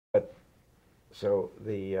So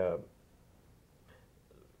the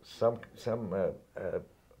some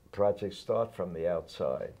projects start from the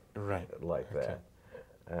outside, Right. like Okay.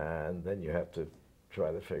 that, and then you have to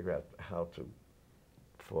try to figure out how to.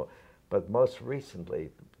 For, but most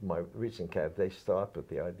recently, my recent cat, they start with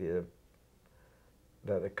the idea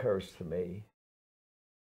that occurs to me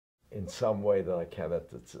in some way that I cannot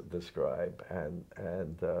describe, I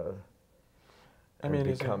and mean, is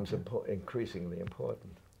it, becomes increasingly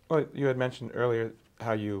important. well, you had mentioned earlier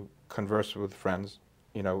how you converse with friends,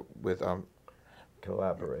 you know, with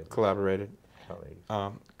Collaborate, collaborated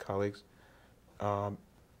colleagues. colleagues. Um,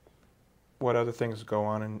 what other things go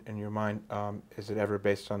on in your mind? Is it ever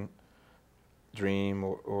based on dream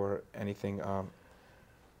or anything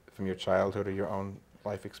from your childhood or your own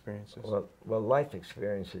life experiences? Well, life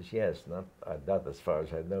experiences, yes, not as far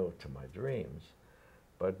as I know to my dreams,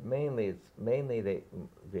 but mainly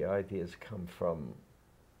the ideas come from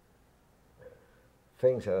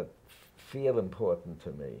things that feel important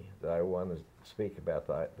to me, that I want to speak about,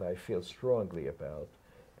 that I feel strongly about,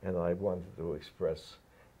 and I wanted to express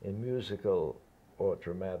in musical or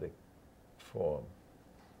dramatic form.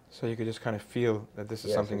 So you could just kind of feel that this is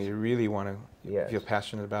Yes, something you really want to yes, feel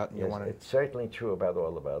passionate about, and you yes, want to. it's certainly true about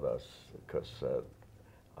All About Us, because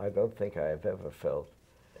I don't think I have ever felt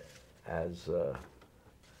as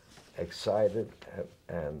excited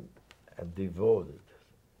and devoted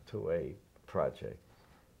to a project,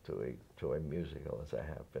 to a musical as I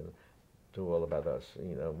have been to All About Us.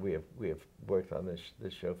 You know, we have worked on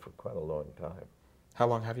this show for quite a long time. How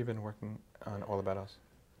long have you been working on All About Us?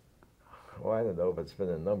 Well, I don't know, but it's been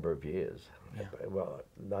a number of years. Yeah. Well,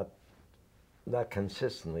 not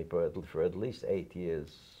consistently, but for at least 8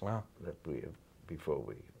 years. Wow. That we have before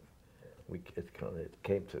it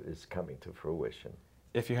came to is coming to fruition.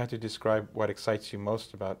 If you had to describe what excites you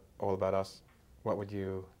most about All About Us, what would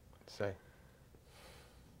you say?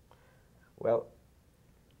 Well,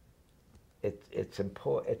 it's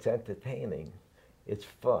important. It's entertaining. It's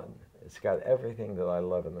fun. It's got everything that I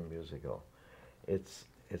love in a musical. It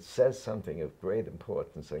says something of great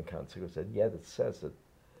importance and consequence, and yet it says it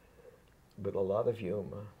with a lot of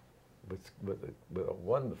humor, with a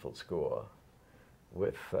wonderful score,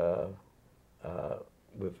 with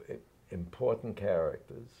important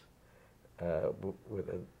characters, with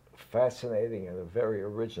a fascinating and a very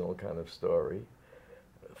original kind of story,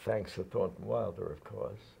 thanks to Thornton Wilder, of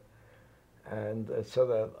course. And so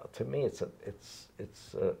that to me, it's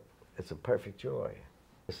a perfect joy.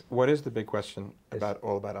 What is the big question about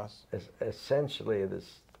All About Us? Essentially, it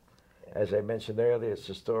is, as I mentioned earlier, it's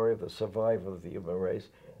the story of the survival of the human race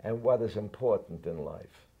and what is important in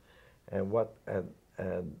life, and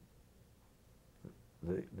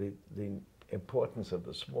the importance of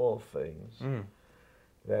the small things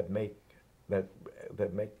that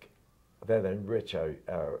enrich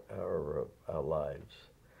our lives,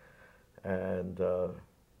 and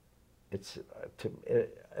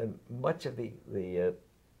and much of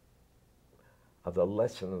the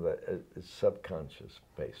lesson of that is subconscious,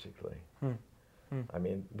 basically. I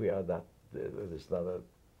mean, we are not. There's not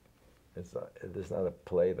a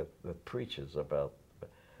play that preaches about,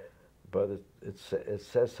 but it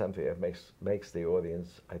says something that makes the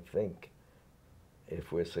audience, I think,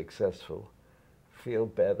 if we're successful, feel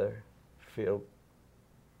better, feel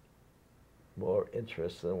more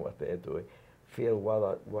interested in what they're doing, feel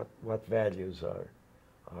what values are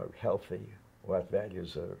healthy, what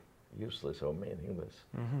values are useless or meaningless.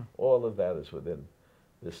 All of that is within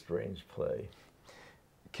this strange play.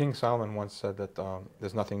 King Solomon once said that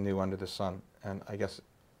there's nothing new under the sun, and I guess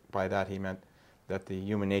by that he meant that the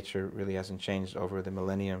human nature really hasn't changed over the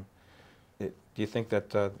millennium. Do you think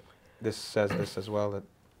that this says this as well? That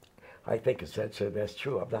I think essentially that's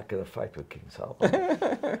true. I'm not going to fight with King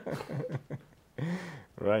Solomon.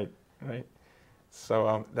 Right, right.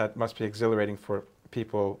 So that must be exhilarating for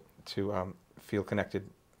people to feel connected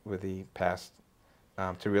with the past,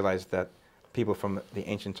 to realize that people from the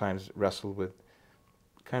ancient times wrestled with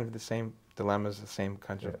kind of the same dilemmas, the same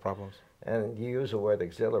kinds of problems. And you use the word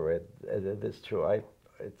exhilarate, and it is true.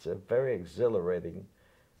 It's a very exhilarating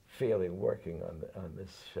feeling working on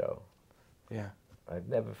this show. Yeah. I've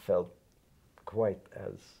never felt quite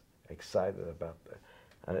as excited about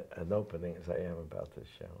an opening as I am about this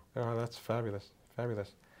show. Oh, that's fabulous,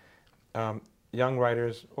 fabulous. Young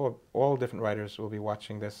writers, or all different writers, will be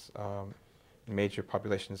watching this, major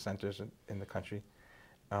population centers in the country.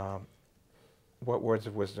 What words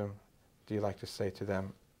of wisdom do you like to say to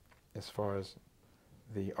them as far as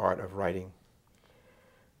the art of writing?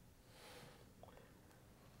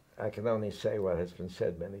 I can only say what has been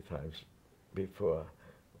said many times before.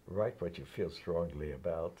 Write what you feel strongly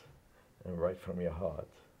about, and write from your heart.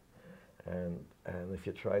 And if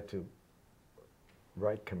you try to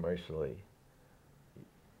write commercially,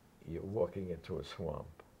 you're walking into a swamp.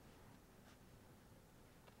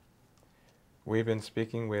 We've been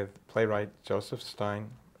speaking with playwright Joseph Stein,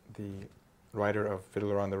 the writer of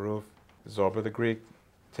Fiddler on the Roof, Zorba the Greek,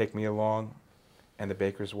 Take Me Along, and The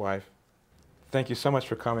Baker's Wife. Thank you so much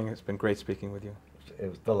for coming. It's been great speaking with you. It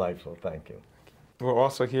was delightful. Thank you. We're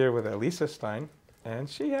also here with Elisa Stein, and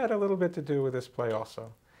she had a little bit to do with this play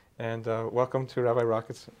also. And welcome to Rabbi Rock.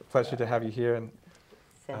 It's a pleasure to have you here. And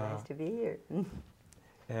so nice to be here.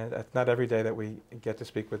 And it's not every day that we get to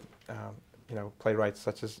speak with playwrights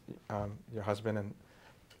such as your husband, and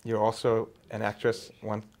you're also an actress.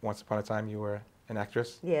 Once upon a time you were an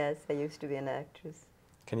actress. Yes, I used to be an actress.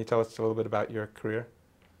 Can you tell us a little bit about your career?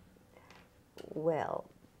 Well,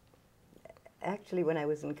 actually when I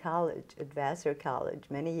was in college, at Vassar College,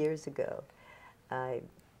 many years ago, I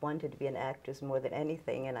wanted to be an actress more than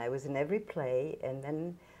anything, and I was in every play, and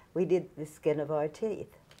then we did The Skin of Our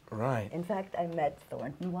Teeth. Right. In fact, I met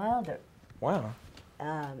Thornton Wilder. Wow.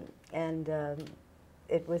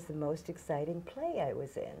 It was the most exciting play I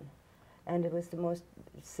was in. And it was the most,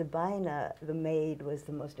 Sabina, the maid, was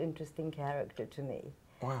the most interesting character to me.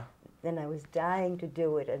 Wow. Then I was dying to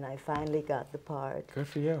do it, and I finally got the part. Good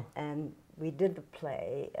for you. And we did the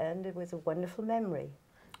play, and it was a wonderful memory.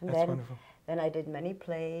 And That's wonderful. Then I did many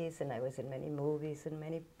plays, and I was in many movies and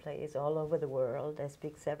many plays all over the world. I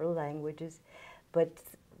speak several languages. But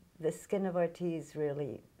The Skin of Our Teeth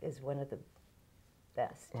really is one of the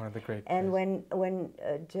best. One of the great. And plays. when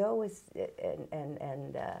Joe was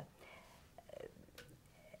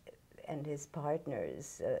and his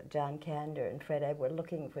partners, John Kander and Fred Ebb, were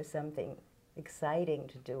looking for something exciting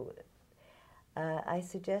to do, I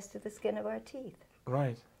suggested The Skin of Our Teeth.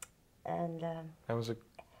 Right. And that was a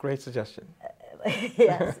great suggestion.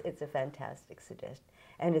 yes, it's a fantastic suggestion.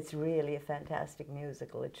 And it's really a fantastic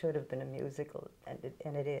musical. It should have been a musical, and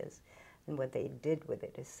it is. And what they did with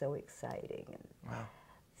it is so exciting. And wow.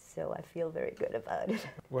 So I feel very good about it.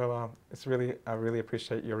 Well, it's really, I really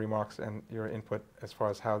appreciate your remarks and your input as far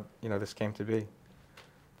as how this came to be.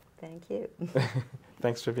 Thank you.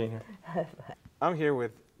 Thanks for being here. I'm here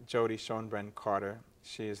with Jody Schoenbrenn Carter.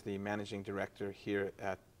 She is the managing director here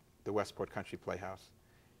at the Westport Country Playhouse,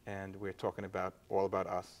 and we're talking about All About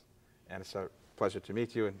Us. And it's a pleasure to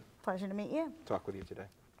meet you and pleasure to meet you. Talk with you today.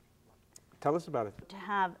 Tell us about it. To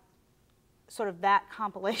have sort of that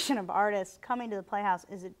compilation of artists coming to the Playhouse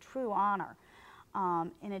is a true honor.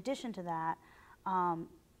 In addition to that,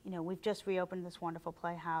 we've just reopened this wonderful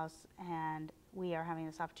Playhouse, and we are having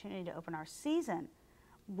this opportunity to open our season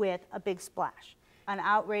with a big splash, an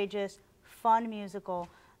outrageous, fun musical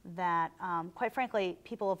that, quite frankly,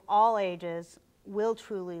 people of all ages will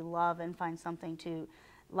truly love and find something to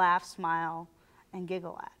laugh, smile, and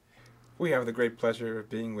giggle at. We have the great pleasure of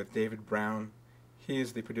being with David Brown. He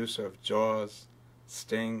is the producer of Jaws,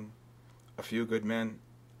 Sting, A Few Good Men,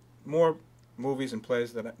 more movies and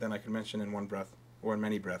plays than I can mention in one breath, or in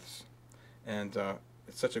many breaths. And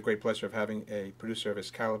it's such a great pleasure of having a producer of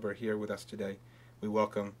his caliber here with us today. We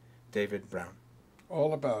welcome David Brown.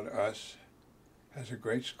 All About Us has a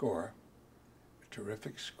great score, a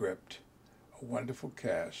terrific script, a wonderful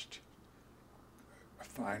cast, a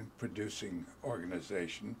fine producing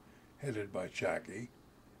organization headed by Jackie,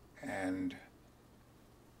 and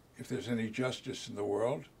if there's any justice in the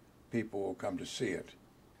world, people will come to see it.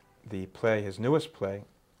 The play, his newest play,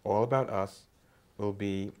 All About Us, will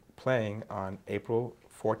be playing on April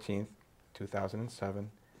 14th,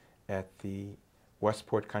 2007 at the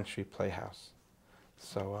Westport Country Playhouse.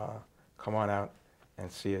 So come on out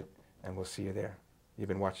and see it, and we'll see you there. You've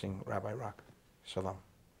been watching Rabbi Rock. Shalom.